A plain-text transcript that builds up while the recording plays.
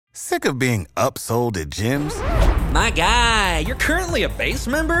Sick of being upsold at gyms? My guy, you're currently a base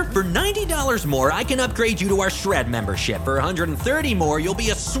member? For $90 more, I can upgrade you to our Shred membership. For $130 more, you'll be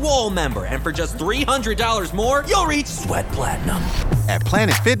a Swole member. And for just $300 more, you'll reach Sweat Platinum. At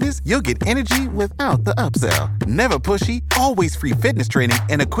Planet Fitness, you'll get energy without the upsell. Never pushy, always free fitness training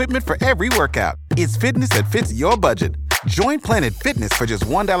and equipment for every workout. It's fitness that fits your budget. Join Planet Fitness for just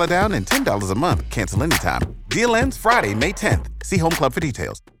 $1 down and $10 a month. Cancel anytime. Deal ends Friday, May 10th. See Home Club for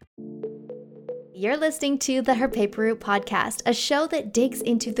details. You're listening to the Her Paper Route podcast, a show that digs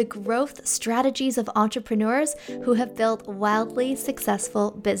into the growth strategies of entrepreneurs who have built wildly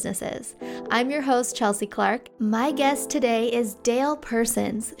successful businesses. I'm your host, Chelsea Clark. My guest today is Dale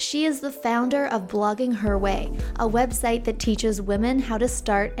Persons. She is the founder of Blogging Her Way, a website that teaches women how to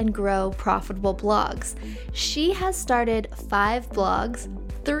start and grow profitable blogs. She has started 5 blogs,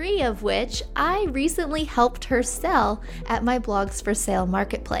 3 of which I recently helped her sell at my Blogs for Sale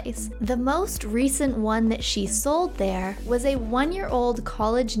marketplace. The most recent one that she sold there was a 1-year-old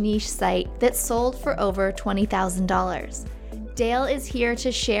college niche site that sold for over $20,000. Dale is here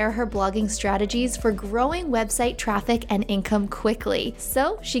to share her blogging strategies for growing website traffic and income quickly,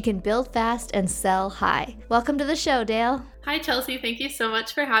 so she can build fast and sell high. Welcome to the show, Dale. Hi, Chelsea. Thank you so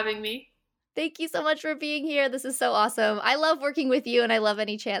much for having me. Thank you so much for being here. This is so awesome. I love working with you, and I love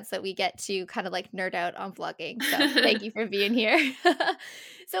any chance that we get to kind of like nerd out on vlogging. So thank you for being here.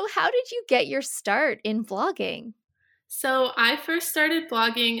 So how did you get your start in vlogging? So I first started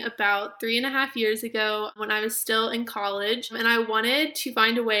blogging about 3.5 years ago when I was still in college, and I wanted to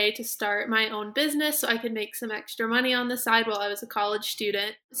find a way to start my own business so I could make some extra money on the side while I was a college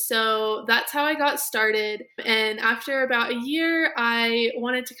student. So that's how I got started. And after about a year, I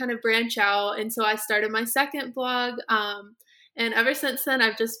wanted to kind of branch out, and so I started my second blog. And ever since then,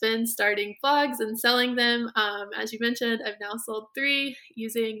 I've just been starting blogs and selling them. As you mentioned, I've now sold 3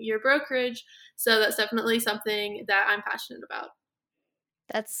 using your brokerage. So that's definitely something that I'm passionate about.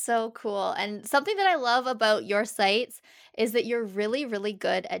 That's so cool. And something that I love about your sites is that you're really, really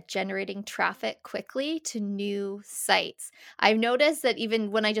good at generating traffic quickly to new sites. I've noticed that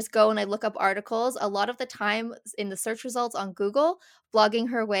even when I just go and I look up articles, a lot of the time in the search results on Google, Blogging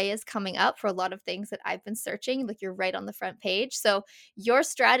Her Way is coming up for a lot of things that I've been searching. Like you're right on the front page. So your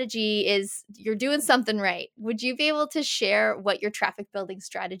strategy is you're doing something right. Would you be able to share what your traffic building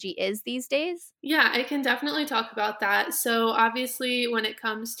strategy is these days? Yeah, I can definitely talk about that. So obviously when it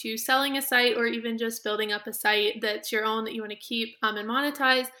comes to selling a site or even just building up a site that's your own that you want to keep and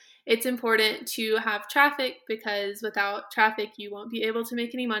monetize, it's important to have traffic because without traffic, you won't be able to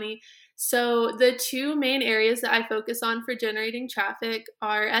make any money. So the 2 main areas that I focus on for generating traffic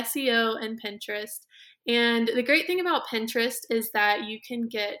are SEO and Pinterest. And the great thing about Pinterest is that you can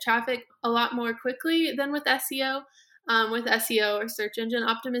get traffic a lot more quickly than with SEO. With SEO or search engine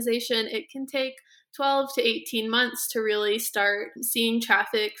optimization, it can take 12 to 18 months to really start seeing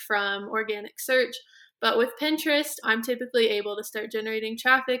traffic from organic search. But with Pinterest, I'm typically able to start generating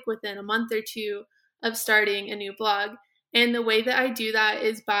traffic within a month or 2 of starting a new blog. And the way that I do that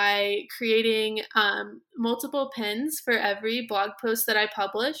is by creating multiple pins for every blog post that I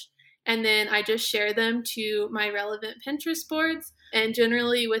publish. And then I just share them to my relevant Pinterest boards. And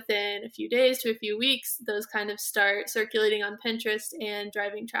generally within a few days to a few weeks, those kind of start circulating on Pinterest and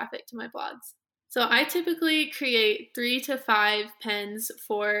driving traffic to my blogs. So I typically create 3 to 5 pins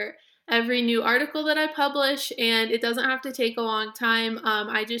for every new article that I publish, and it doesn't have to take a long time.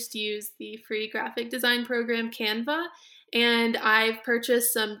 I just use the free graphic design program Canva, and I've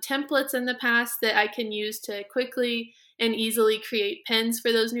purchased some templates in the past that I can use to quickly and easily create pins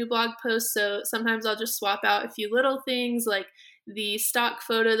for those new blog posts. So sometimes I'll just swap out a few little things like the stock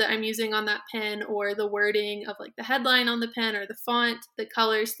photo that I'm using on that pin or the wording of like the headline on the pin or the font, the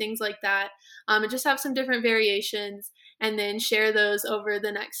colors, things like that. And just have some different variations and then share those over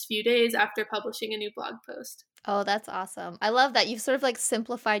the next few days after publishing a new blog post. Oh, that's awesome. I love that. You've sort of like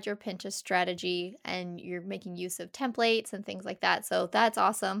simplified your Pinterest strategy and you're making use of templates and things like that. So that's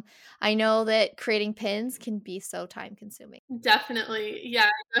awesome. I know that creating pins can be so time consuming. Definitely. Yeah,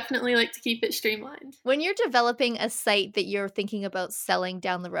 I definitely like to keep it streamlined. When you're developing a site that you're thinking about selling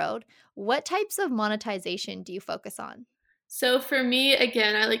down the road, what types of monetization do you focus on? So for me,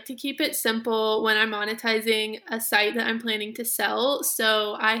 again, I like to keep it simple when I'm monetizing a site that I'm planning to sell.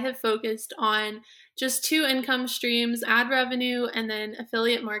 So I have focused on just 2 income streams, ad revenue and then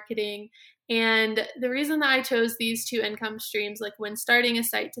affiliate marketing. And the reason that I chose these 2 income streams, like when starting a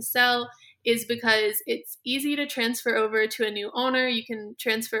site to sell, is because it's easy to transfer over to a new owner. You can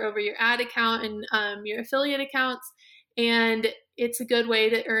transfer over your ad account and your affiliate accounts. And it's a good way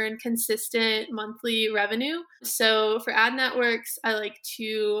to earn consistent monthly revenue. So for ad networks, I like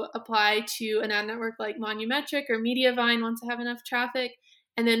to apply to an ad network like Monumetric or Mediavine once I have enough traffic.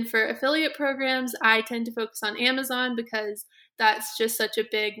 And then for affiliate programs, I tend to focus on Amazon because that's just such a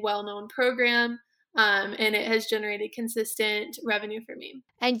big, well-known program. And it has generated consistent revenue for me.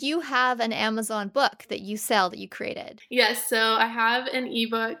 And you have an Amazon book that you sell that you created. Yes, so I have an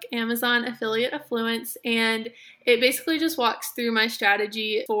ebook, Amazon Affiliate Affluence, and it basically just walks through my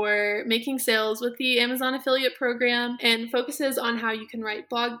strategy for making sales with the Amazon affiliate program and focuses on how you can write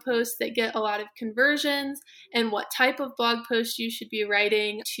blog posts that get a lot of conversions and what type of blog posts you should be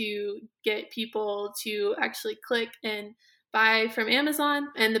writing to get people to actually click and buy from Amazon,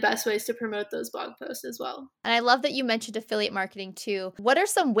 and the best ways to promote those blog posts as well. And I love that you mentioned affiliate marketing too. What are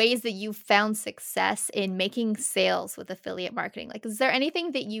some ways that you've found success in making sales with affiliate marketing? Like, is there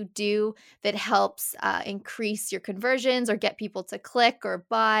anything that you do that helps increase your conversions or get people to click or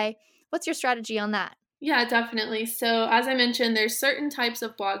buy? What's your strategy on that? Yeah, definitely. So as I mentioned, there's certain types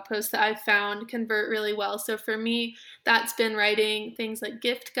of blog posts that I've found convert really well. So for me, that's been writing things like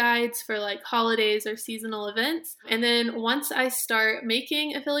gift guides for like holidays or seasonal events. And then once I start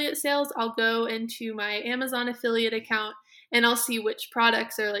making affiliate sales, I'll go into my Amazon affiliate account and I'll see which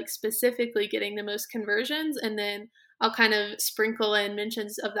products are like specifically getting the most conversions. And then I'll kind of sprinkle in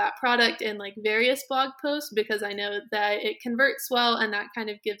mentions of that product in like various blog posts because I know that it converts well and that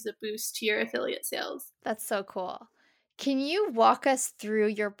kind of gives a boost to your affiliate sales. That's so cool. Can you walk us through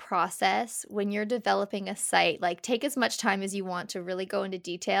your process when you're developing a site? Like, take as much time as you want to really go into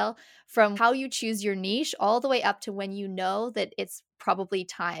detail from how you choose your niche all the way up to when you know that it's probably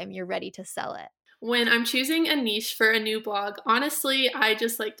time you're ready to sell it. When I'm choosing a niche for a new blog, honestly, I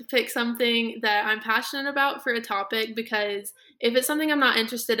just like to pick something that I'm passionate about for a topic because if it's something I'm not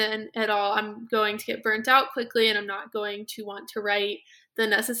interested in at all, I'm going to get burnt out quickly and I'm not going to want to write the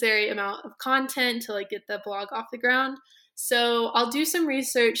necessary amount of content to like get the blog off the ground. So I'll do some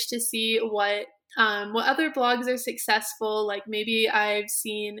research to see what other blogs are successful. Like maybe I've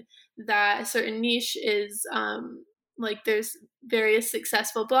seen that a certain niche is like there's various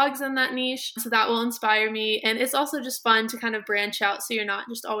successful blogs in that niche. So that will inspire me. And it's also just fun to kind of branch out so you're not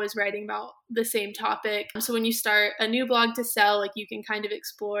just always writing about the same topic. So when you start a new blog to sell, like you can kind of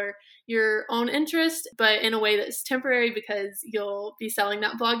explore your own interest, but in a way that's temporary because you'll be selling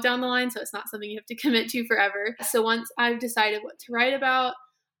that blog down the line. So it's not something you have to commit to forever. So once I've decided what to write about,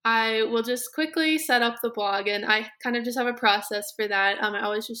 I will just quickly set up the blog and I kind of just have a process for that. I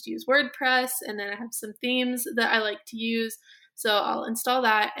always just use WordPress and then I have some themes that I like to use. So I'll install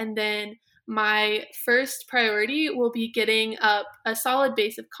that. And then my first priority will be getting up a solid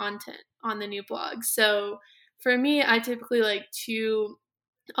base of content on the new blog. So for me, I typically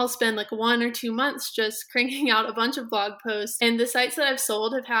I'll spend like 1 or 2 months just cranking out a bunch of blog posts. And the sites that I've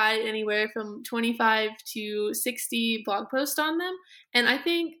sold have had anywhere from 25 to 60 blog posts on them. And I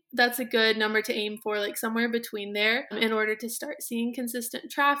think that's a good number to aim for, like somewhere between there in order to start seeing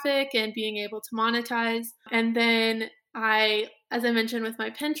consistent traffic and being able to monetize. And then as I mentioned with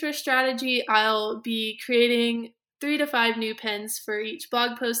my Pinterest strategy, I'll be creating 3 to 5 new pins for each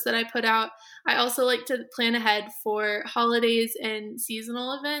blog post that I put out. I also like to plan ahead for holidays and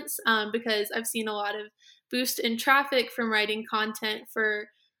seasonal events because I've seen a lot of boost in traffic from writing content for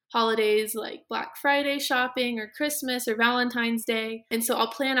holidays like Black Friday shopping or Christmas or Valentine's Day. And so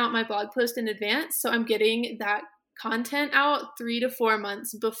I'll plan out my blog post in advance. So I'm getting that content out 3 to 4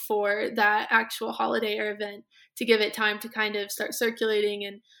 months before that actual holiday or event to give it time to kind of start circulating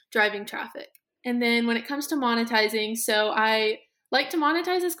and driving traffic. And then when it comes to monetizing, so I like to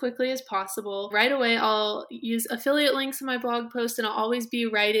monetize as quickly as possible. Right away, I'll use affiliate links in my blog post and I'll always be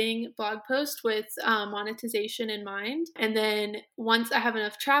writing blog posts with monetization in mind. And then once I have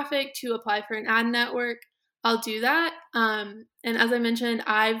enough traffic to apply for an ad network, I'll do that. And as I mentioned,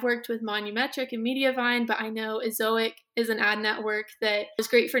 I've worked with Monumetric and Mediavine, but I know Ezoic is an ad network that is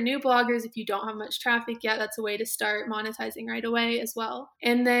great for new bloggers. If you don't have much traffic yet, that's a way to start monetizing right away as well.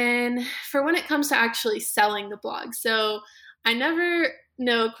 And then for when it comes to actually selling the blog, so I never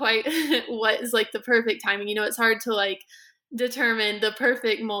know quite what is like the perfect timing. You know, it's hard to like determine the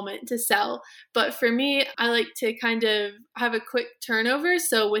perfect moment to sell. But for me, I like to kind of have a quick turnover.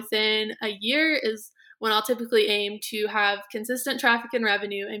 So within a year is when I'll typically aim to have consistent traffic and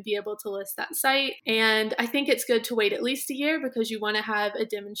revenue and be able to list that site. And I think it's good to wait at least a year because you want to have a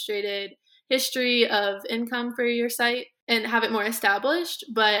demonstrated history of income for your site and have it more established.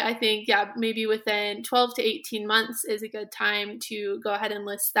 But I think, maybe within 12 to 18 months is a good time to go ahead and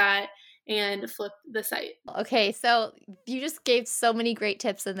list that and flip the site. Okay, so you just gave so many great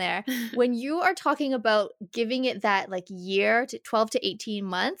tips in there. When you are talking about giving it that like year to 12 to 18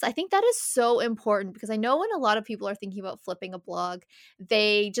 months, I think that is so important because I know when a lot of people are thinking about flipping a blog,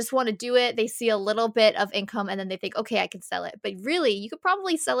 they just want to do it. They see a little bit of income and then they think, okay, I can sell it. But really, you could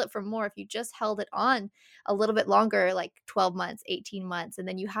probably sell it for more if you just held it on a little bit longer, like 12 months, 18 months, and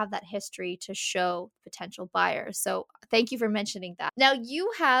then you have that history to show potential buyers. So thank you for mentioning that. Now,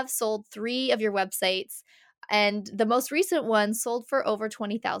 you have sold 3 of your websites, and the most recent one sold for over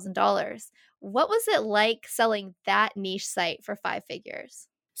 $20,000. What was it like selling that niche site for 5 figures?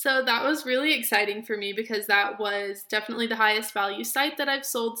 So that was really exciting for me because that was definitely the highest value site that I've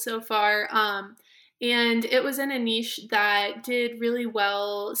sold so far. And it was in a niche that did really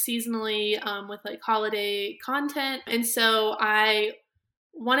well seasonally with like holiday content. And so I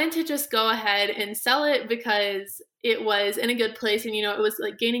wanted to just go ahead and sell it because it was in a good place and, it was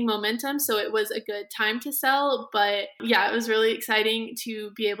like gaining momentum. So it was a good time to sell. But yeah, it was really exciting to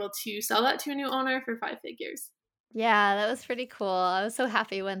be able to sell that to a new owner for 5 figures. Yeah, that was pretty cool. I was so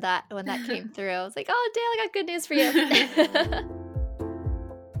happy when that came through. I was like, "Oh, Dale, I got good news for you."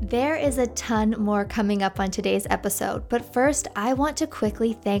 There is a ton more coming up on today's episode, but first, I want to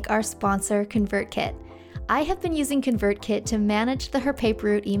quickly thank our sponsor, ConvertKit. I have been using ConvertKit to manage the Her Paper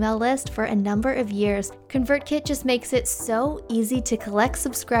Route email list for a number of years. ConvertKit just makes it so easy to collect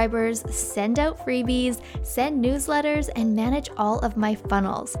subscribers, send out freebies, send newsletters, and manage all of my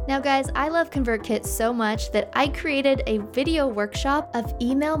funnels. Now guys, I love ConvertKit so much that I created a video workshop of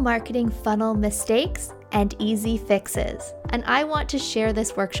email marketing funnel mistakes and easy fixes. And I want to share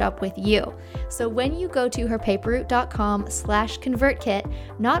this workshop with you. So when you go to herpaperroute.com/convertkit,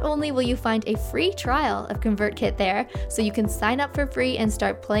 not only will you find a free trial of ConvertKit there, so you can sign up for free and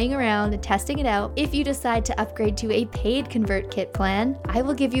start playing around and testing it out. If you decide to upgrade to a paid ConvertKit plan, I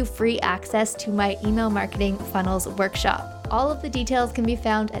will give you free access to my email marketing funnels workshop. All of the details can be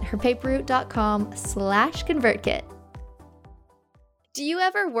found at herpaperroute.com/convertkit. Do you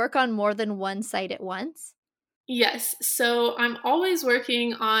ever work on more than one site at once? Yes. So I'm always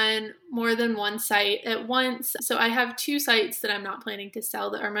working on more than one site at once. So I have 2 sites that I'm not planning to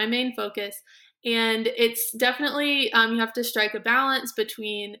sell that are my main focus. And it's definitely, you have to strike a balance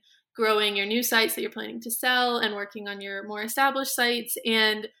between growing your new sites that you're planning to sell and working on your more established sites.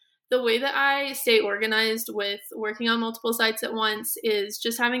 And the way that I stay organized with working on multiple sites at once is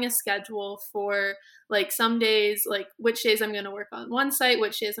just having a schedule for like some days, like which days I'm going to work on one site,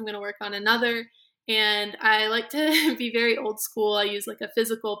 which days I'm going to work on another. And I like to be very old school. I use like a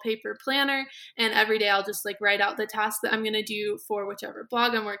physical paper planner, and every day I'll just like write out the task that I'm going to do for whichever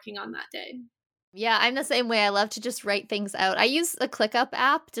blog I'm working on that day. Yeah, I'm the same way. I love to just write things out. I use the ClickUp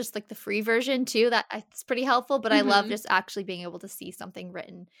app, just like the free version too. That's pretty helpful, but I love just actually being able to see something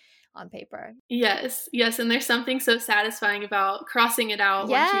written on paper. Yes. And there's something so satisfying about crossing it out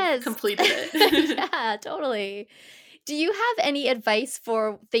once you've completed it. Yeah, totally. Do you have any advice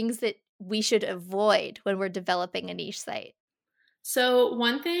for things that we should avoid when we're developing a niche site? So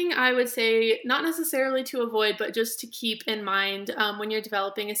one thing I would say, not necessarily to avoid, but just to keep in mind when you're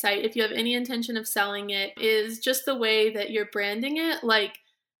developing a site, if you have any intention of selling it, is just the way that you're branding it. Like,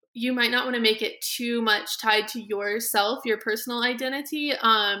 you might not want to make it too much tied to yourself, your personal identity,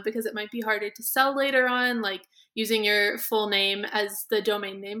 because it might be harder to sell later on, like using your full name as the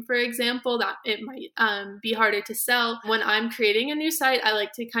domain name, for example, that it might be harder to sell. When I'm creating a new site, I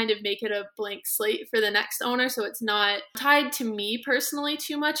like to kind of make it a blank slate for the next owner, so it's not tied to me personally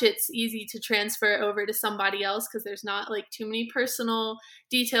too much. It's easy to transfer over to somebody else because there's not like too many personal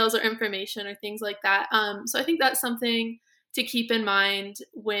details or information or things like that. So I think that's something to keep in mind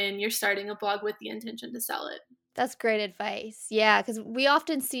when you're starting a blog with the intention to sell it. That's great advice. Yeah, because we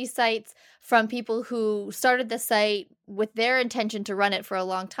often see sites from people who started the site with their intention to run it for a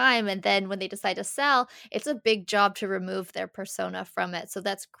long time. And then when they decide to sell, it's a big job to remove their persona from it. So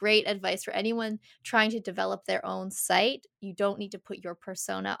that's great advice for anyone trying to develop their own site. You don't need to put your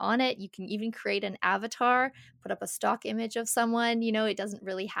persona on it. You can even create an avatar, put up a stock image of someone. It doesn't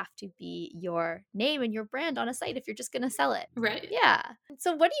really have to be your name and your brand on a site if you're just going to sell it. Right. Yeah.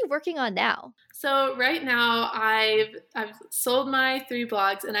 So what are you working on now? So right now I've sold my 3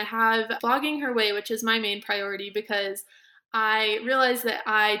 blogs, and I have Blogging Her Way, which is my main priority because I realized that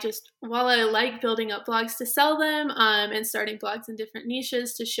while I like building up blogs to sell them and starting blogs in different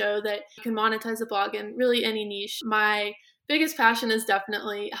niches to show that you can monetize a blog in really any niche, my biggest passion is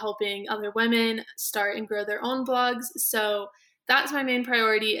definitely helping other women start and grow their own blogs. So that's my main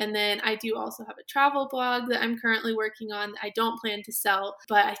priority. And then I do also have a travel blog that I'm currently working on that I don't plan to sell.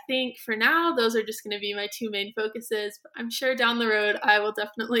 But I think for now, those are just going to be my two main focuses. But I'm sure down the road, I will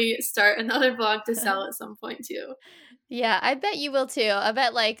definitely start another blog to sell at some point too. Yeah, I bet you will too. I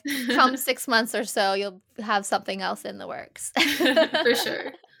bet like come 6 months or so, you'll have something else in the works. For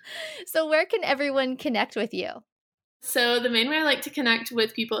sure. So where can everyone connect with you? So the main way I like to connect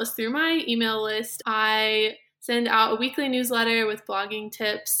with people is through my email list. I send out a weekly newsletter with blogging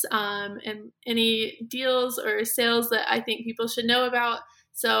tips and any deals or sales that I think people should know about.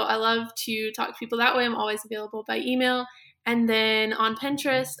 So I love to talk to people that way. I'm always available by email. And then on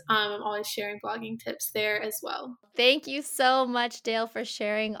Pinterest, I'm always sharing blogging tips there as well. Thank you so much, Dale, for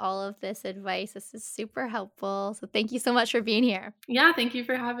sharing all of this advice. This is super helpful. So thank you so much for being here. Yeah, thank you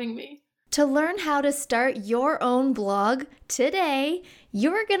for having me. To learn how to start your own blog today,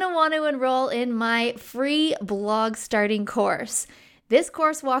 you're going to want to enroll in my free blog starting course. This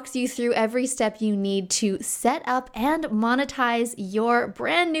course walks you through every step you need to set up and monetize your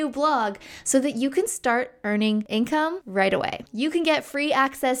brand new blog so that you can start earning income right away. You can get free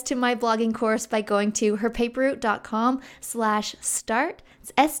access to my blogging course by going to herpaperroute.com/start.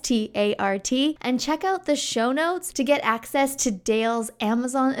 It's START, and check out the show notes to get access to Dale's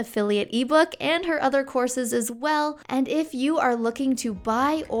Amazon affiliate ebook and her other courses as well. And if you are looking to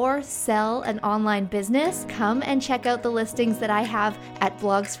buy or sell an online business, come and check out the listings that I have at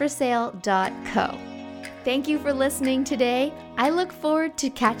blogsforsale.co. Thank you for listening today. I look forward to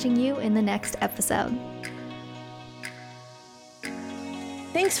catching you in the next episode.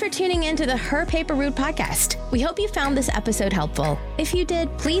 Thanks for tuning in to the Her Paper Route podcast. We hope you found this episode helpful. If you did,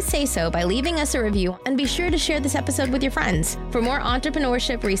 please say so by leaving us a review, and be sure to share this episode with your friends. For more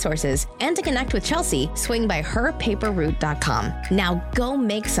entrepreneurship resources and to connect with Chelsea, swing by herpaperroute.com. Now go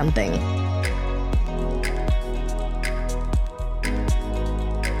make something.